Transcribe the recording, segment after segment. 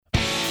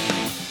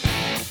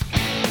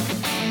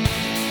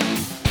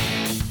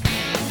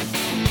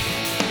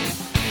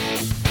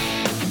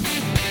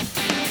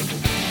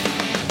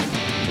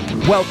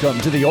Welcome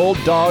to the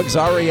Old Dogs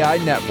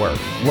REI Network,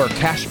 where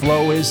cash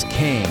flow is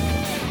king.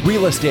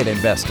 Real estate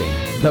investing,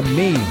 the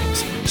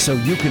means, so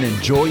you can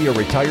enjoy your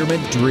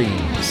retirement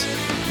dreams.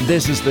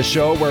 This is the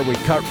show where we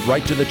cut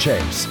right to the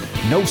chase.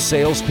 No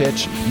sales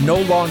pitch,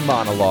 no long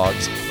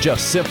monologues,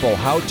 just simple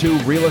how-to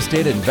real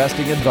estate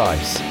investing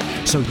advice,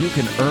 so you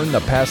can earn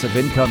the passive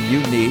income you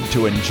need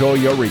to enjoy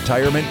your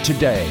retirement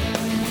today.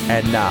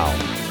 And now,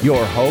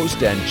 your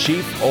host and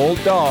chief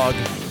old dog,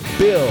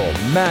 Bill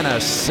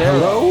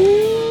Manassero.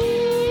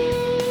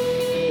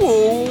 Hello,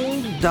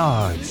 old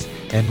dogs,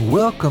 and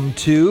welcome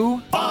to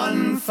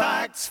Fun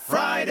Facts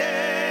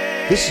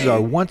Friday. This is our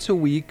once a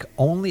week,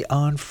 only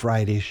on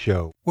Friday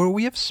show, where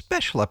we have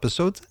special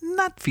episodes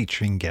not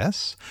featuring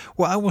guests,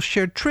 where I will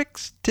share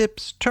tricks,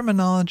 tips,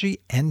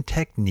 terminology, and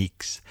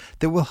techniques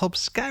that will help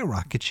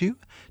skyrocket you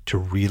to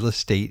real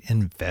estate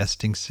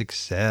investing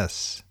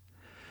success.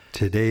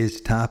 Today's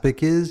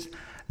topic is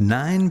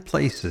 9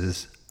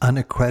 places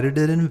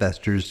unaccredited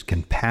investors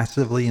can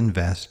passively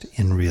invest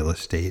in real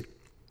estate.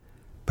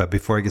 But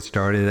before I get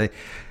started, I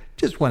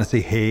just want to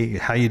say, hey,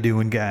 how you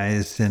doing,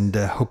 guys? And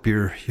hope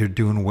you're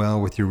doing well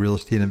with your real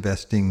estate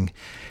investing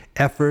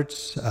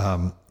efforts.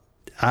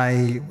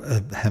 I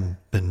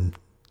have been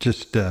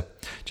just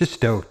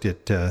stoked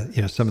at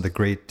some of the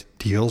great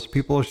deals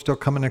people are still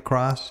coming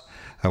across,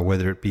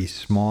 whether it be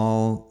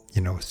small,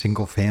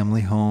 single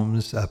family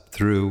homes up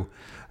through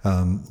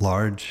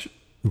large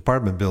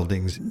apartment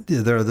buildings.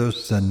 There are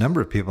those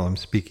number of people I'm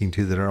speaking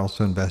to that are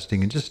also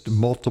investing in just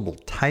multiple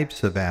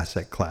types of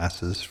asset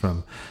classes,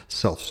 from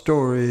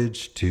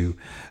self-storage to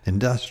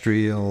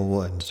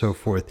industrial and so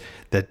forth,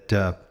 that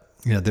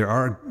there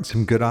are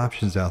some good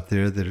options out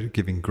there that are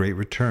giving great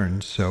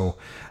returns. So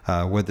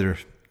whether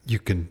you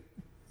can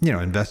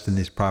invest in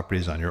these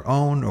properties on your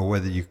own, or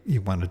whether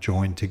you want to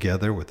join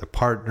together with a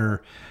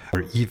partner,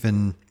 or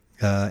even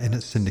in a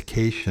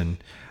syndication,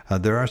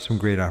 there are some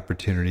great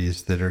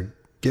opportunities that are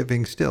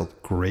giving still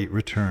great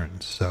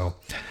returns. So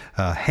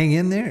hang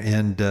in there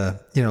and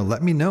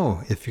let me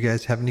know if you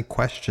guys have any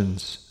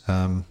questions.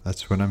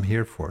 That's what I'm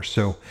here for.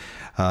 So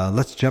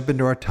let's jump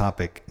into our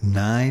topic: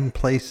 9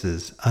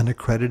 places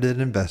unaccredited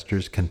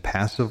investors can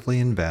passively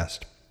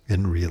invest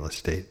in real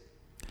estate.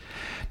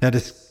 Now,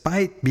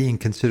 despite being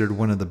considered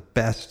one of the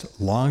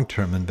best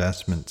long-term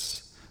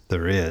investments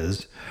there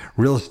is,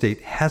 real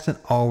estate hasn't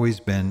always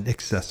been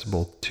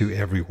accessible to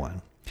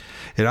everyone.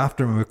 It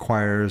often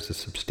requires a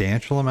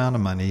substantial amount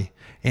of money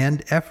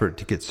and effort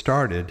to get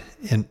started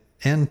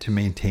and to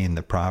maintain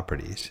the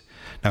properties.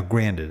 Now,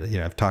 granted,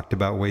 I've talked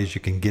about ways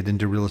you can get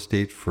into real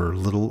estate for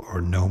little or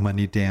no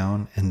money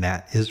down, and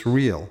that is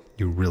real.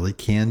 You really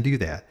can do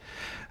that.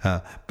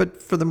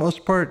 But for the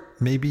most part,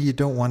 maybe you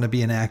don't want to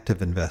be an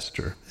active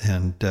investor.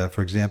 And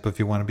for example, if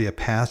you want to be a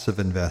passive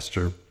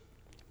investor,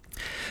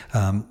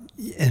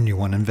 and you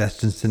want to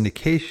invest in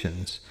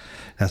syndications.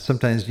 Now,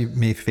 sometimes you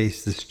may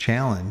face this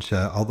challenge.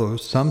 Although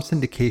some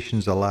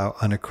syndications allow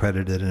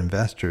unaccredited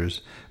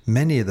investors,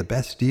 many of the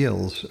best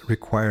deals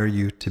require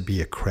you to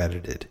be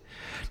accredited.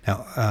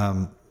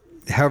 Now,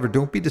 however,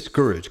 don't be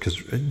discouraged,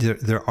 because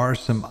there are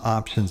some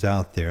options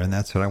out there, and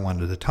that's what I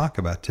wanted to talk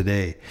about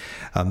today.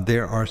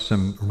 There are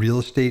some real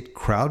estate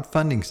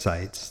crowdfunding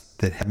sites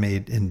that have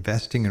made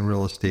investing in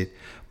real estate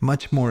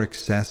much more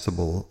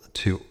accessible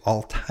to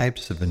all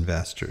types of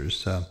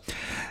investors,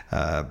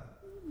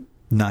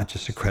 not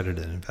just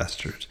accredited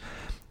investors.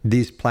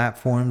 These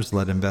platforms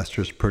let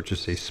investors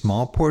purchase a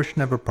small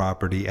portion of a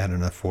property at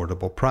an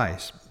affordable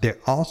price. They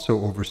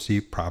also oversee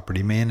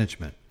property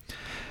management.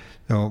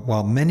 Now,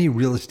 while many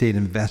real estate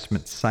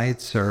investment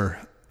sites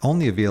are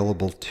only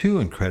available to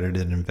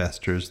accredited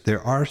investors,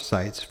 there are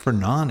sites for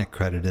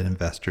non-accredited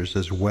investors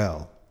as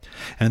well.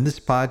 And in this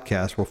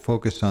podcast, we'll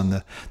focus on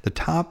the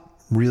top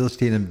real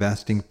estate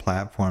investing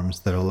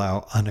platforms that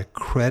allow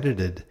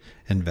unaccredited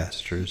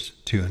investors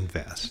to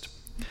invest.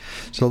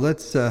 So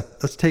let's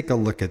take a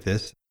look at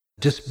this.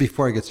 Just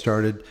before I get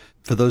started,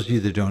 for those of you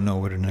that don't know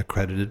what an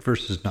accredited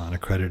versus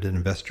non-accredited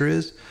investor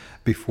is,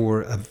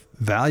 before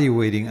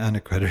evaluating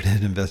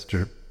unaccredited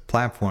investor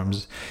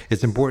platforms,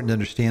 it's important to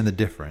understand the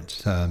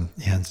difference.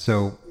 And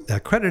so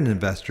accredited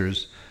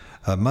investors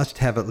must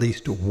have at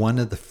least one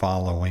of the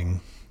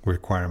following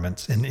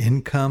requirements: an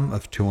income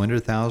of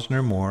 $200,000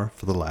 or more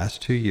for the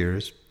last 2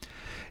 years,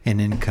 an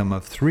income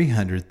of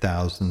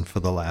 $300,000 for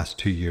the last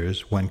 2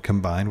 years when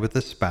combined with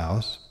a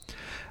spouse,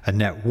 a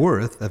net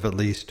worth of at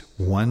least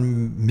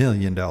 $1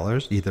 million,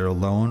 either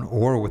alone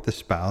or with a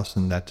spouse,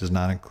 and that does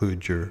not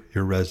include your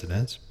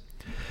residence,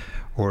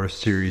 or a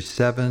Series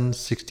 7,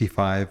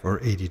 65,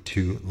 or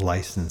 82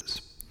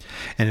 license.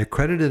 An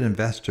accredited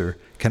investor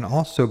can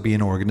also be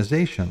an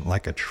organization,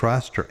 like a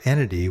trust or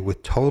entity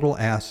with total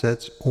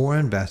assets or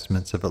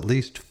investments of at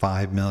least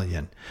 $5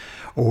 million,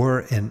 or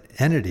an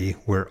entity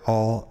where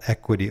all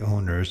equity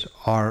owners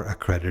are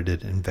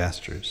accredited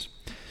investors.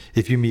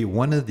 If you meet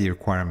one of the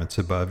requirements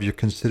above, you're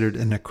considered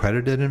an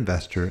accredited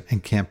investor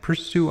and can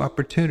pursue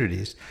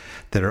opportunities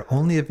that are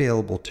only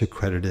available to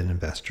accredited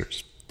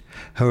investors.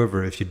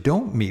 However, if you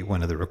don't meet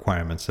one of the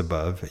requirements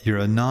above, you're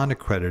a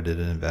non-accredited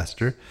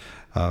investor,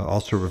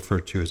 also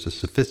referred to as a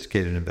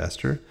sophisticated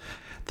investor.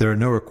 There are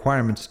no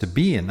requirements to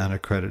be an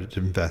unaccredited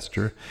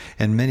investor,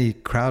 and many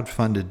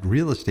crowd-funded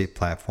real estate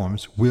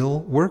platforms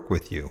will work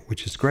with you,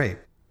 which is great.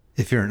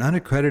 If you're an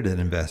unaccredited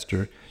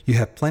investor, you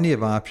have plenty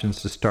of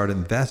options to start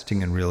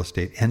investing in real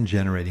estate and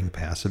generating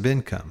passive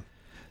income.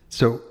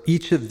 So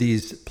each of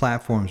these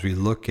platforms we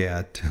look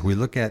at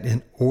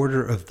in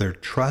order of their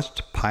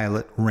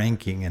Trustpilot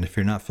ranking. And if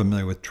you're not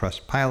familiar with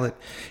Trustpilot,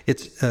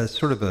 it's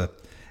sort of a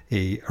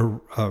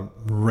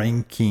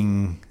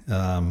ranking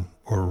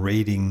or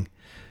rating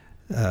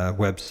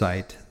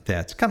website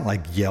that's kind of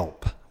like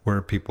Yelp,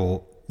 where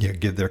people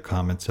give their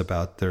comments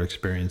about their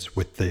experience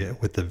with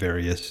the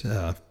various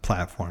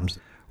platforms.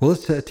 Well,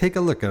 let's take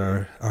a look at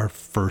our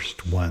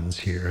first ones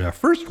here. Our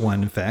first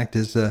one, in fact,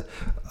 is a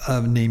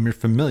name you're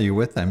familiar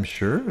with, I'm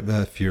sure,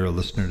 if you're a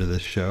listener to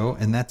this show,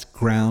 and that's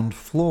Ground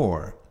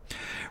Floor,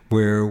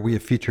 where we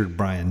have featured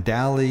Brian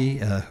Daly,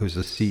 who's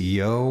the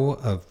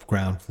CEO of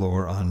Ground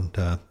Floor on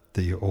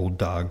the Old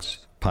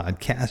Dogs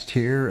podcast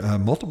here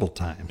multiple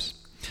times.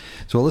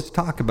 So let's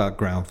talk about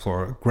Ground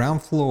Floor.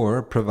 Ground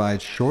Floor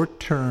provides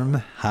short-term,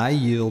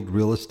 high-yield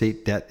real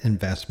estate debt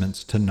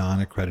investments to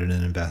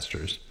non-accredited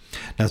investors.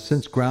 Now,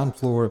 since Ground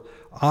Floor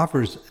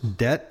offers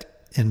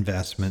debt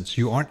investments,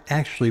 you aren't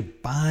actually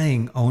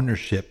buying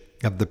ownership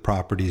of the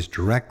properties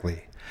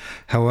directly.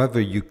 However,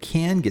 you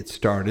can get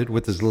started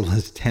with as little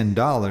as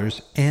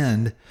 $10,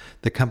 and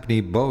the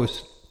company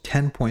boasts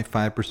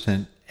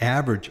 10.5%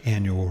 average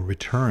annual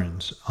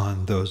returns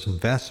on those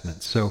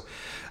investments. So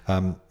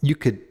you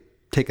could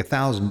take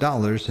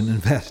 $1,000 and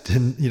invest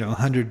in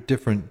 100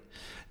 different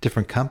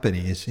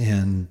companies,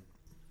 and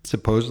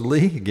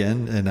supposedly,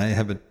 again, and I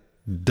haven't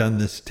done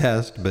this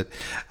test, but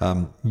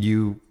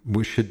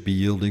we should be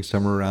yielding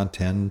somewhere around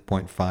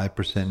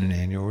 10.5% in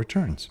annual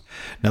returns.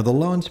 Now, the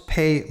loans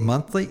pay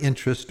monthly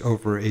interest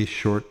over a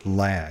short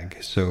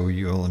lag, so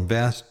you'll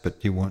invest,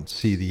 but you won't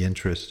see the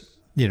interest.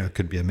 It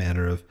could be a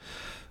matter of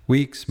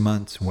weeks,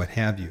 months, what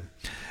have you.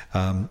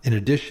 In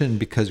addition,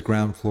 because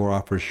Ground Floor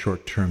offers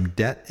short-term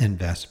debt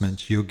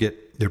investments, you'll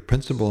get their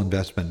principal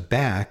investment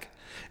back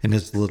in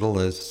as little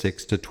as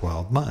 6 to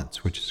 12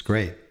 months, which is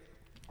great.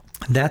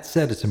 That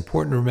said, it's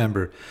important to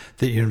remember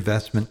that your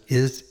investment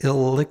is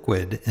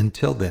illiquid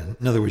until then.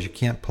 In other words, you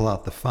can't pull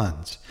out the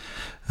funds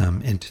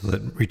until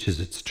it reaches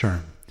its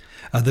term.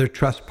 Their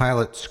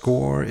Trustpilot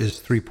score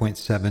is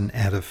 3.7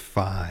 out of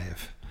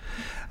 5.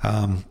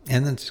 And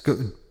then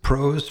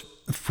pros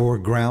for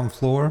Ground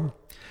Floor: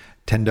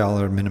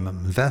 $10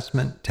 minimum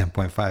investment,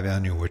 10.5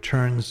 annual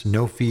returns,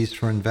 no fees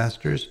for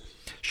investors,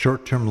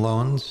 short-term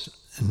loans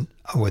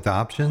with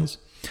options,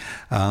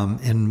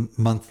 and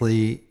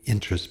monthly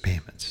interest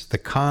payments. The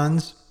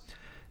cons: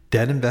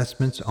 debt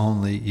investments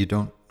only. You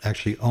don't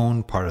actually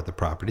own part of the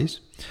properties.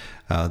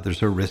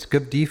 There's a risk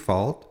of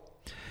default,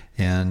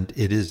 and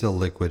it is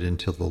illiquid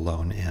until the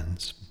loan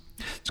ends.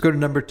 Let's go to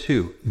number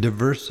 2,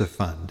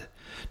 Diversifund.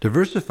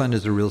 Diversifund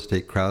is a real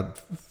estate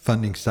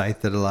crowdfunding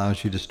site that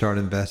allows you to start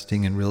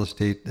investing in real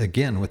estate,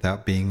 again,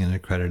 without being an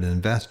accredited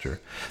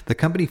investor. The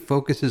company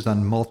focuses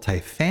on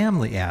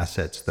multifamily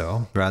assets,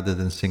 though, rather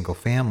than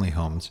single-family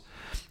homes,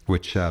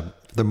 which, for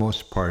the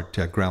most part,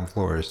 Ground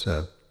Floor is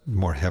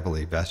more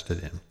heavily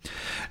vested in.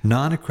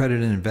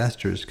 Non-accredited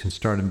investors can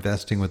start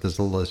investing with as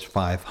little as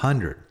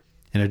 $500.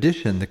 In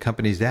addition, the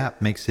company's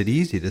app makes it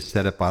easy to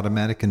set up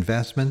automatic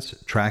investments,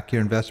 track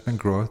your investment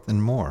growth,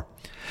 and more.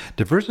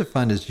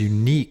 Diversifund is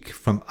unique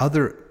from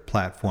other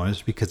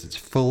platforms because it's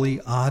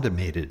fully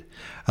automated.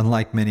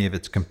 Unlike many of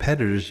its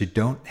competitors, you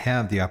don't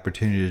have the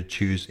opportunity to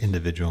choose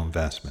individual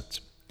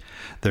investments.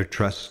 Their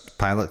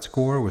Trustpilot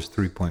score was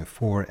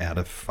 3.4 out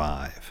of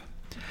 5.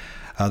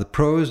 The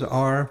pros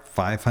are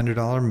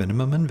 $500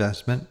 minimum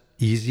investment,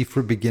 easy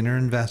for beginner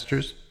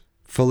investors,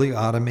 fully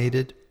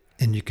automated,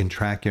 and you can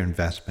track your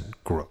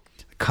investment growth.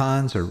 The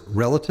cons are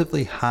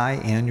relatively high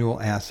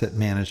annual asset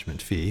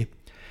management fee,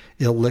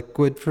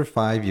 illiquid for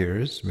 5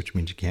 years, which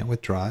means you can't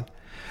withdraw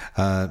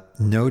it,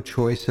 no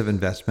choice of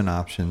investment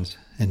options,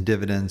 and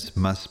dividends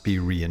must be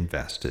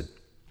reinvested.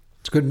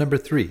 Let's go to number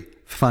 3,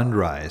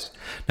 Fundrise.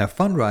 Now,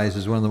 Fundrise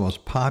is one of the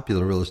most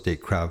popular real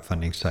estate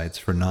crowdfunding sites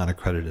for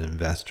non-accredited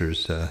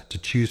investors to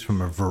choose from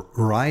a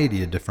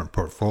variety of different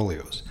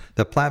portfolios.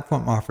 The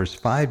platform offers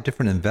 5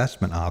 different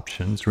investment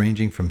options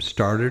ranging from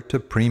starter to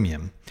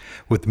premium,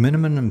 with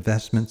minimum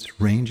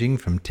investments ranging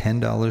from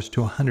 $10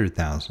 to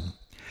 $100,000.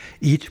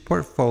 Each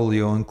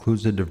portfolio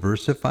includes a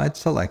diversified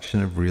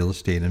selection of real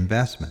estate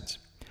investments.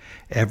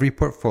 Every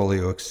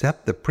portfolio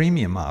except the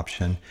premium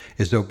option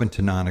is open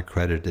to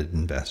non-accredited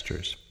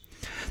investors.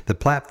 The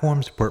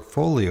platform's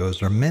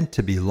portfolios are meant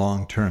to be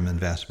long-term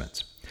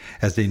investments.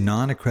 As a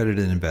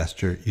non-accredited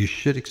investor, you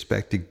should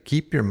expect to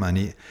keep your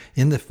money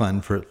in the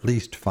fund for at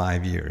least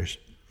 5 years.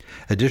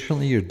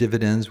 Additionally, your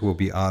dividends will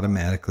be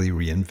automatically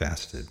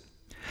reinvested.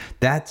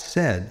 That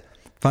said,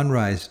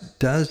 Fundrise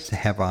does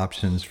have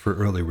options for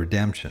early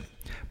redemption,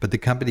 but the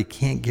company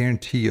can't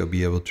guarantee you'll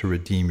be able to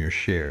redeem your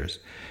shares,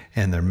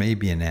 and there may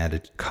be an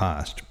added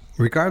cost.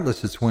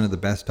 Regardless, it's one of the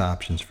best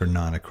options for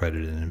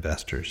non-accredited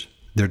investors.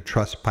 Their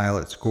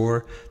Trustpilot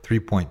score,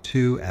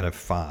 3.2 out of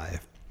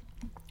 5.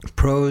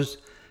 Pros,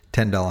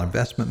 $10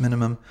 investment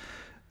minimum,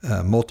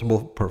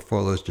 multiple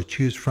portfolios to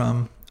choose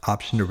from,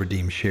 option to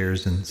redeem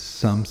shares in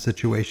some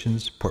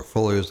situations.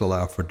 Portfolios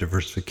allow for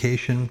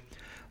diversification,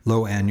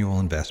 low annual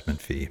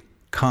investment fee.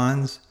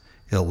 Cons,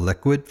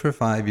 illiquid for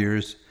 5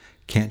 years,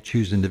 can't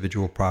choose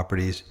individual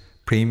properties.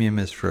 Premium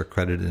is for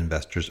accredited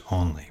investors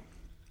only.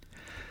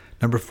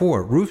 Number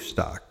 4,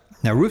 Roofstock.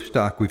 Now,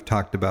 Roofstock we've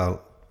talked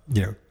about,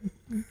 in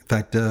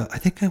fact, I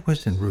think I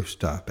was in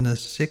Roofstock in the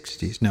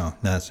 60s. No,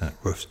 that's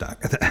not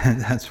Roofstock.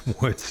 That's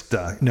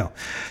Woodstock. No,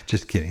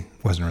 just kidding.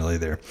 Wasn't really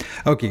there.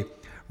 Okay,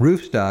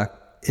 Roofstock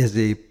is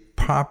a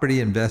property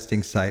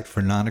investing site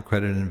for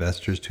non-accredited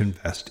investors to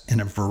invest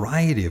in a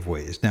variety of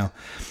ways. Now,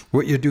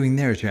 what you're doing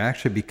there is you're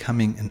actually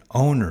becoming an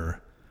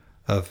owner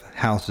of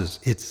houses.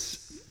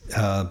 It's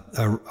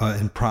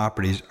in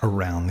properties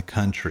around the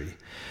country.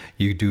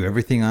 You do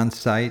everything on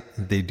site.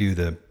 They do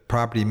the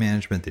property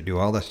management. They do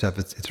all that stuff.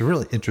 It's a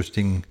really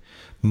interesting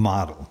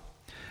model.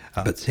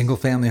 But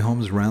single-family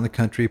homes around the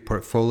country,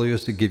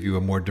 portfolios to give you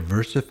a more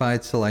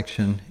diversified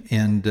selection,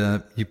 and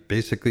you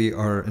basically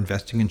are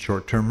investing in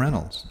short-term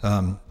rentals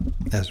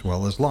as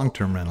well as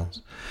long-term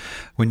rentals.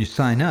 When you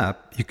sign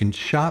up, you can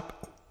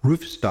shop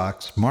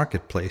Roofstock's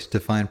marketplace to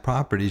find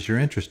properties you're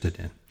interested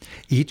in.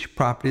 Each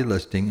property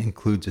listing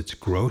includes its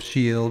gross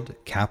yield,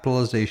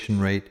 capitalization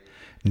rate,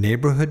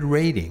 neighborhood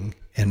rating,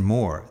 and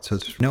more. So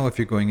it's know if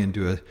you're going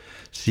into a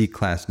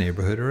C-class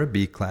neighborhood or a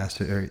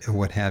B-class or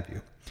what have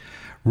you.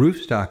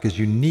 Roofstock is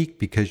unique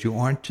because you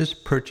aren't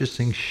just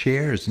purchasing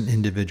shares in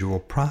individual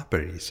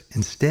properties.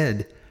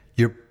 Instead,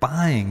 you're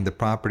buying the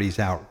properties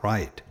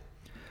outright,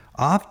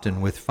 often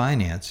with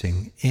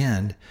financing,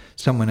 and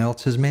someone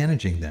else is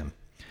managing them.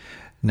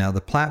 Now,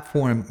 the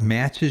platform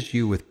matches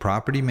you with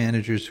property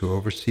managers who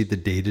oversee the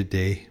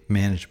day-to-day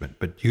management,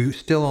 but you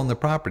still own the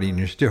property and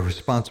you're still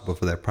responsible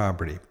for that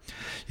property.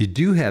 You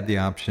do have the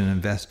option of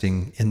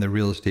investing in the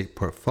real estate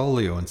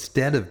portfolio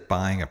instead of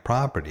buying a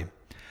property.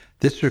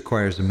 This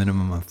requires a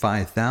minimum of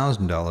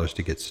 $5,000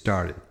 to get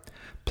started.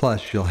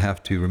 Plus, you'll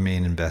have to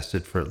remain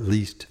invested for at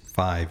least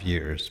 5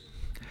 years.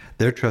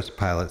 Their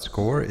Trustpilot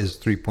score is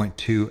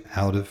 3.2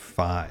 out of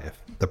 5.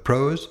 The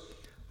pros,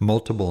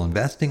 multiple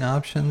investing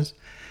options.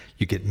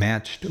 You get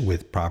matched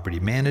with property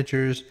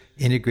managers,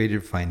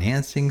 integrated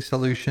financing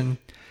solution,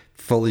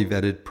 fully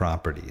vetted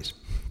properties.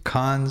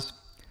 Cons,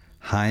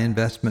 high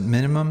investment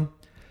minimum,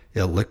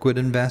 illiquid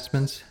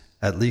investments,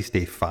 at least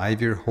a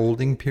 5-year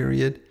holding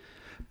period.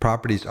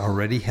 Properties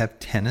already have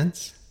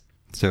tenants,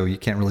 so you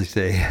can't really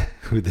say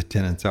who the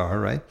tenants are,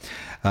 right?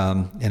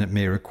 And it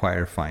may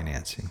require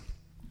financing.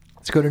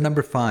 Let's go to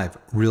number 5,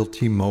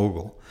 Realty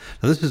Mogul.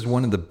 Now, this is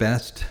one of the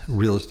best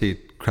real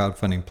estate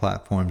crowdfunding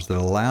platforms that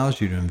allows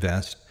you to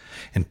invest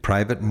in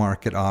private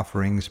market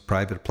offerings,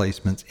 private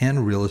placements,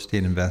 and real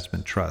estate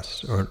investment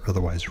trusts, or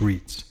otherwise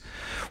REITs.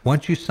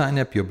 Once you sign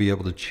up, you'll be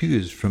able to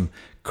choose from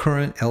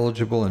current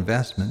eligible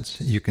investments.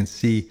 You can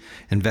see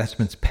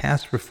investments'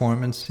 past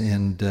performance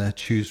and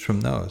choose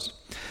from those.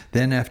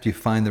 Then after you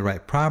find the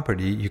right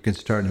property, you can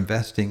start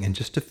investing in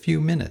just a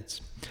few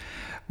minutes.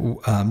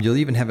 You'll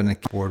even have an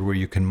account board where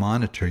you can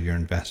monitor your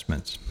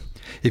investments.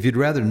 If you'd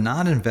rather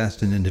not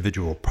invest in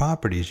individual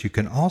properties, you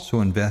can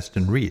also invest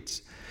in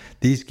REITs.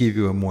 These give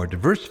you a more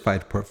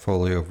diversified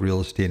portfolio of real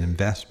estate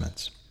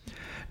investments.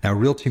 Now,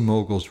 Realty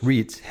Mogul's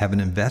REITs have an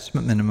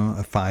investment minimum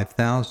of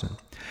 $5,000.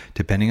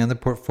 Depending on the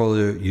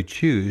portfolio you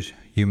choose,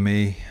 you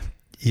may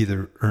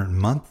either earn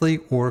monthly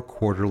or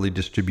quarterly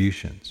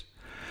distributions.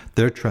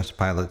 Their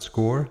Trustpilot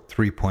score,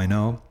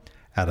 3.0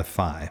 out of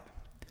 5.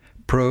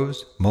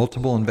 Pros,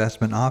 multiple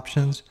investment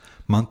options,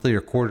 monthly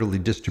or quarterly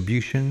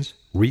distributions,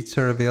 REITs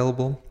are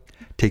available,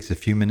 takes a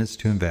few minutes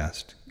to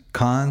invest.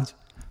 Cons,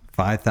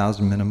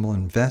 $5,000 minimal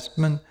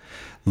investment,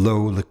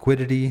 low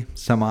liquidity,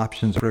 some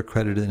options for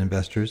accredited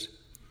investors,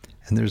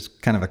 and there's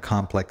kind of a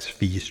complex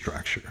fee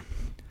structure.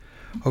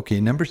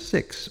 Okay, number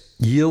 6,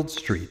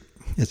 YieldStreet.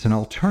 It's an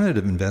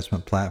alternative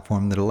investment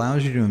platform that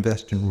allows you to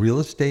invest in real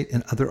estate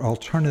and other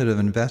alternative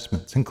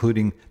investments,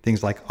 including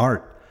things like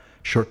art,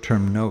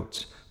 short-term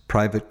notes,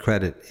 private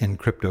credit, and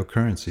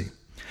cryptocurrency.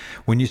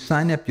 When you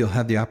sign up, you'll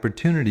have the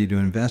opportunity to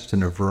invest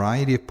in a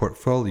variety of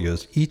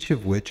portfolios, each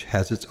of which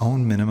has its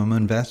own minimum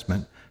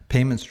investment,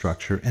 payment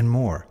structure, and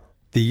more.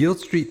 The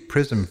YieldStreet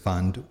Prism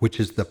Fund, which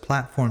is the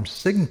platform's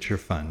signature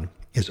fund,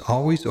 is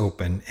always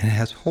open and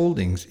has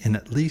holdings in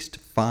at least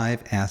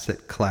 5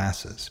 asset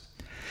classes.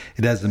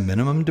 It has a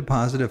minimum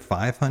deposit of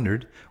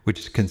 $500, which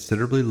is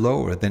considerably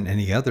lower than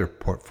any other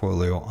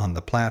portfolio on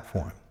the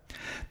platform.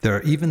 There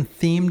are even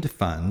themed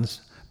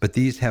funds, but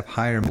these have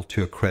higher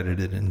to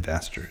accredited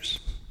investors.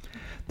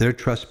 Their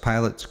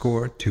Trustpilot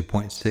score,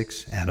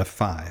 2.6 out of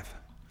 5.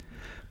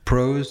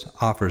 Pros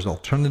offers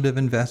alternative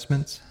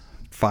investments,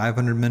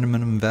 $500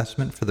 minimum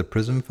investment for the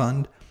Prism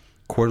Fund,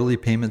 quarterly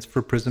payments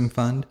for Prism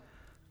Fund,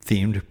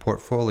 themed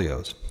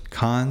portfolios.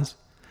 Cons,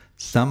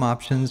 some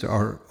options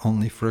are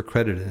only for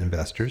accredited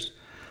investors.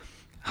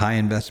 High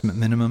investment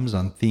minimums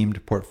on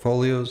themed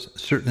portfolios.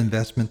 Certain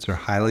investments are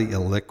highly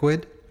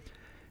illiquid.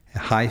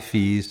 high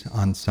fees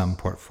on some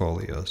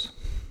portfolios.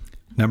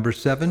 Number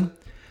 7,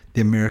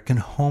 the American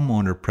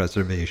Homeowner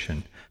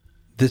Preservation.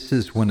 This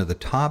is one of the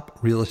top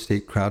real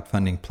estate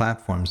crowdfunding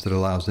platforms that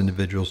allows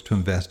individuals to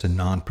invest in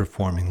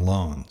non-performing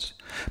loans.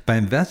 By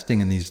investing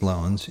in these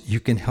loans,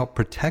 you can help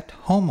protect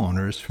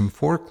homeowners from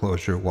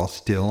foreclosure while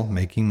still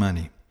making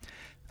money.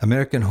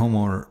 American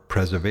Homeowner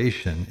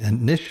Preservation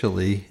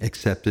initially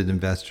accepted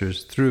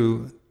investors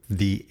through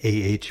the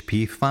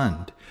AHP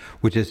Fund,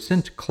 which has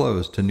since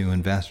closed to new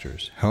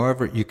investors.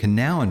 However, you can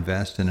now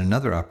invest in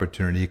another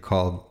opportunity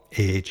called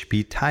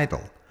AHP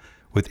Title.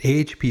 With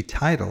AHP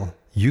Title,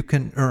 you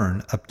can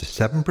earn up to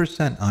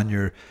 7% on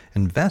your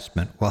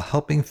investment while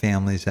helping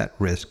families at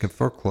risk of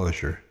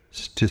foreclosure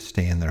to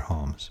stay in their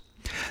homes.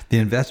 The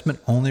investment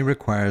only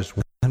requires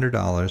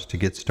 $100 to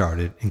get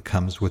started and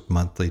comes with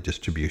monthly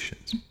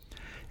distributions.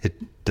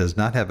 It does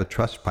not have a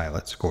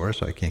Trustpilot score,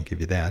 so I can't give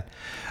you that.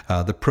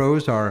 The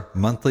pros are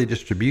monthly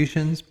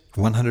distributions,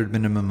 100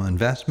 minimum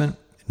investment,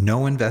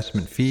 no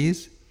investment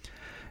fees,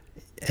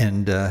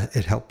 and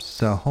it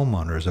helps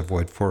homeowners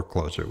avoid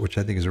foreclosure, which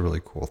I think is a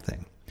really cool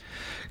thing.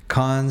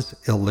 Cons,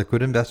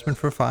 illiquid investment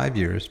for 5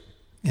 years,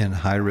 and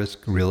high-risk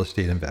real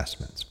estate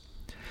investments.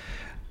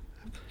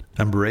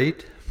 Number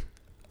 8,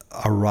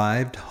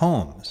 Arrived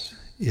Homes.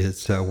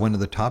 It's one of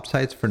the top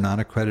sites for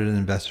non-accredited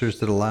investors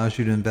that allows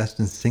you to invest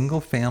in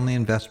single-family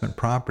investment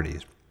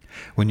properties.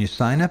 When you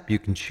sign up, you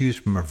can choose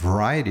from a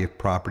variety of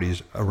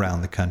properties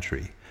around the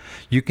country.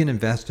 You can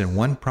invest in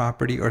one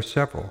property or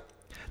several.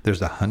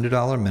 There's a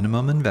 $100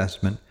 minimum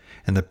investment,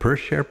 and the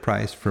per-share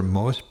price for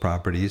most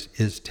properties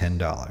is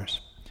 $10.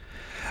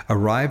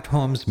 Arrived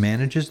Homes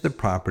manages the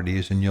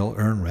properties and you'll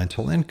earn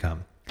rental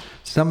income.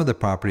 Some of the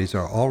properties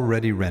are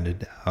already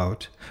rented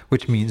out,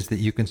 which means that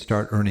you can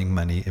start earning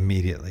money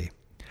immediately.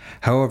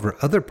 However,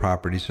 other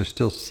properties are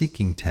still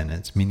seeking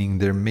tenants, meaning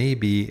there may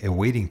be a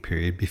waiting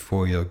period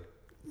before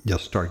you'll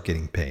start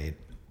getting paid.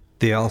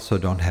 They also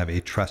don't have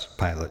a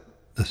Trustpilot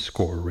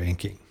score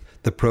ranking.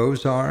 The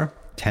pros are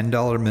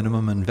 $10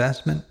 minimum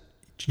investment.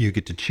 You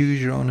get to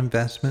choose your own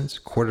investments,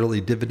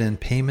 quarterly dividend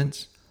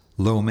payments,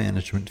 low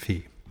management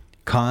fee.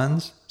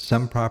 Cons,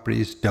 some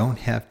properties don't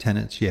have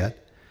tenants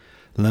yet,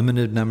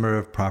 limited number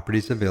of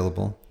properties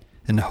available,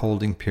 and a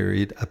holding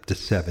period up to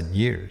 7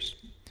 years.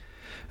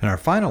 And our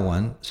final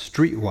one,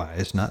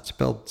 Streetwise, not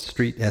spelled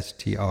street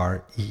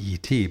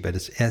S-T-R-E-E-T, but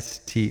it's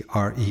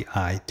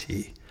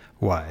S-T-R-E-I-T,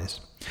 Wise.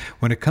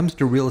 When it comes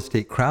to real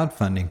estate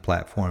crowdfunding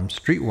platforms,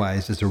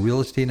 Streetwise is a real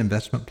estate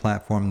investment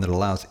platform that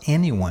allows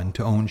anyone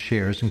to own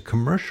shares in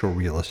commercial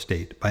real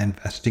estate by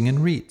investing in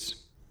REITs.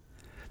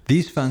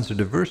 These funds are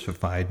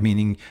diversified,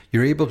 meaning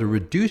you're able to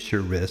reduce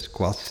your risk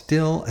while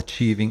still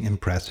achieving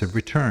impressive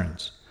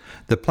returns.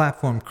 The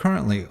platform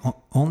currently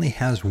only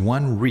has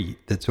one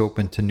REIT that's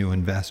open to new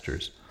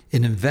investors.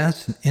 It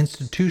invests in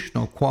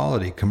institutional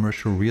quality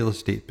commercial real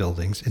estate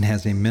buildings and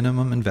has a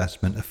minimum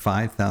investment of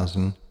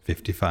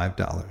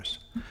 $5,055.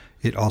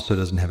 It also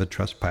doesn't have a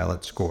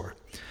Trustpilot score.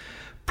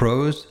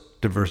 Pros,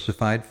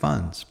 diversified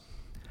funds.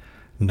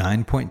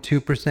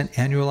 9.2%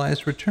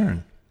 annualized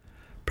return.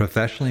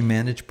 Professionally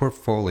managed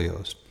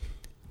portfolios.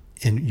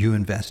 And you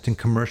invest in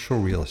commercial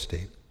real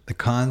estate. The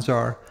cons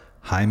are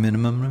high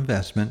minimum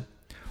investment,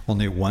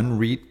 only one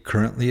REIT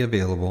currently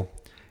available,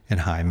 and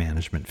high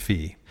management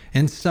fee.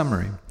 In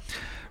summary,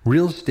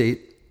 real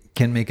estate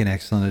can make an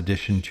excellent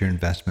addition to your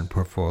investment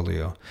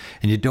portfolio,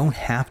 and you don't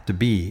have to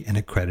be an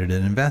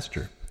accredited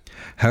investor.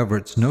 However,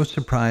 it's no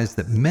surprise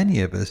that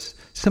many of us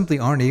simply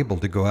aren't able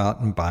to go out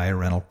and buy a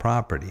rental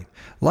property.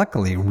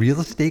 Luckily, real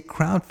estate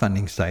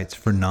crowdfunding sites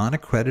for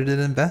non-accredited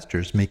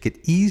investors make it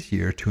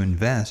easier to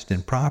invest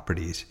in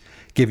properties,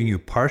 giving you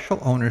partial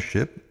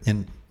ownership,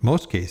 in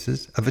most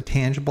cases, of a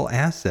tangible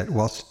asset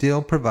while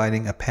still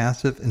providing a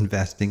passive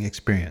investing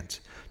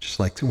experience, just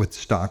like with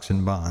stocks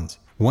and bonds.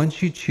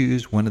 Once you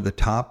choose one of the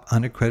top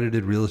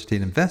unaccredited real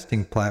estate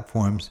investing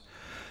platforms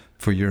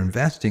for your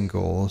investing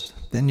goals,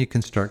 then you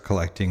can start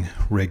collecting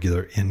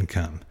regular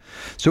income.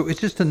 So it's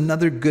just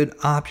another good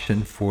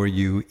option for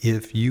you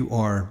if you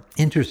are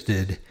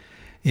interested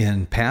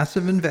in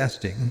passive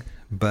investing,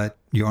 but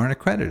you aren't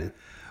accredited.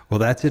 Well,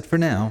 that's it for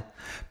now.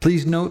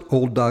 Please note,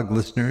 Old Dog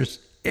listeners,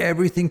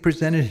 everything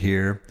presented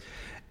here,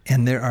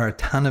 and there are a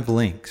ton of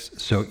links.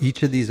 So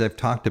each of these I've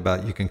talked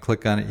about, you can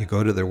click on it, you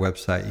go to their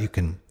website, you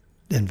can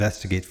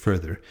investigate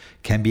further,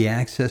 can be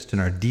accessed in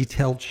our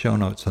detailed show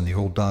notes on the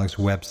Old Dogs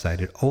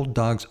website at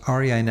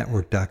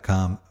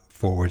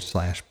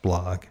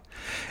olddogsreinetwork.com/blog.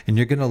 And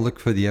you're going to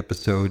look for the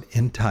episode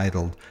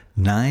entitled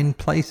 9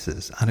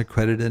 Places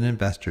Unaccredited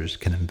Investors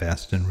Can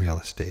Invest in Real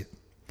Estate.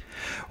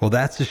 Well,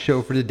 that's the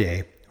show for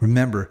today.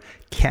 Remember,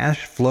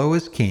 cash flow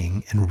is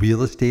king and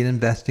real estate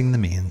investing the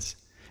means.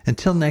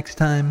 Until next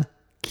time,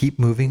 keep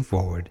moving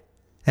forward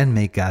and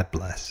may God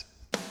bless.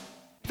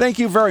 Thank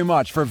you very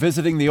much for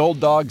visiting the Old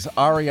Dogs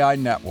REI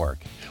Network.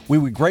 We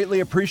would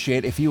greatly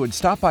appreciate if you would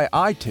stop by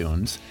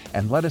iTunes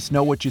and let us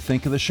know what you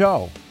think of the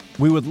show.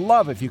 We would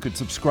love if you could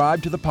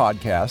subscribe to the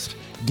podcast,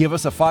 give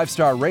us a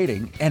 5-star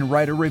rating, and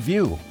write a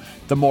review.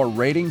 The more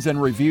ratings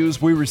and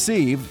reviews we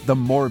receive, the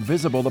more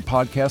visible the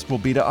podcast will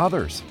be to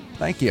others.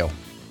 Thank you.